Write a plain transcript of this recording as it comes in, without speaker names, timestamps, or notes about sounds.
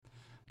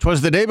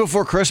'Twas the day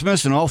before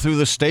Christmas, and all through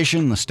the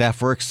station, the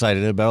staff were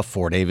excited about a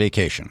 4-day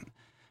vacation.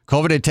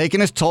 COVID had taken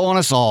its toll on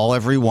us all,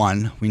 every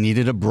one. We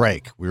needed a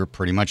break. We were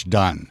pretty much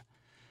done.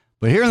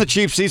 But here in the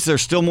cheap seats,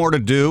 there's still more to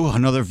do.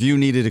 Another view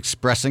needed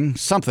expressing,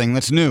 something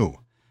that's new.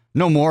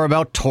 No more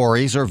about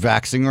Tories or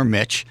vaxing or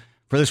Mitch.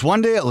 For this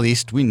one day at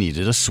least, we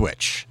needed a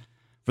switch.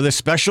 For this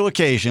special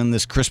occasion,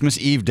 this Christmas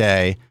Eve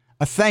day,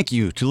 a thank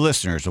you to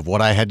listeners of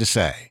what I had to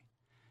say.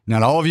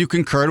 Not all of you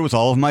concurred with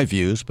all of my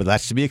views, but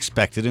that's to be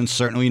expected and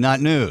certainly not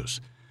news.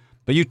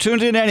 But you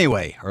tuned in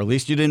anyway, or at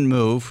least you didn't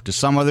move to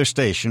some other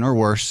station, or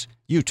worse,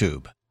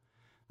 YouTube.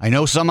 I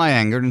know some I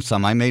angered and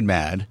some I made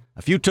mad.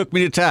 A few took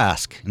me to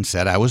task and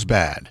said I was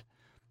bad.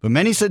 But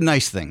many said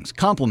nice things,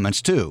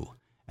 compliments too.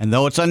 And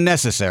though it's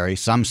unnecessary,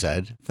 some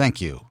said thank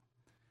you.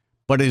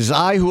 But it is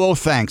I who owe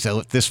thanks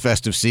at this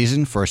festive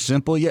season for a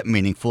simple yet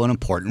meaningful and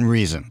important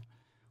reason.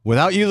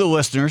 Without you, the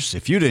listeners,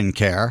 if you didn't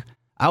care,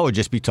 I would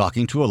just be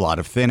talking to a lot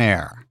of thin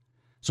air.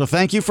 So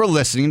thank you for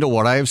listening to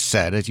what I have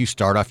said as you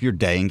start off your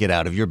day and get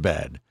out of your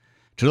bed.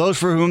 To those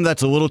for whom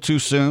that's a little too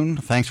soon,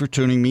 thanks for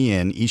tuning me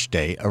in each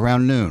day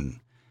around noon.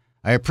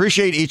 I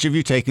appreciate each of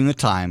you taking the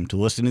time to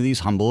listen to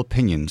these humble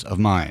opinions of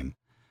mine.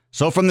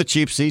 So from the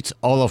cheap seats,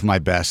 all of my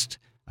best,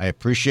 I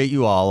appreciate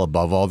you all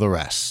above all the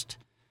rest.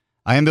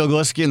 I am Bill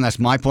Glisky, and that's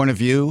my point of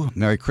view.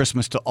 Merry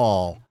Christmas to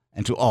all,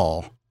 and to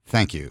all,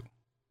 thank you.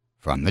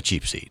 From the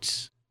cheap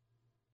seats.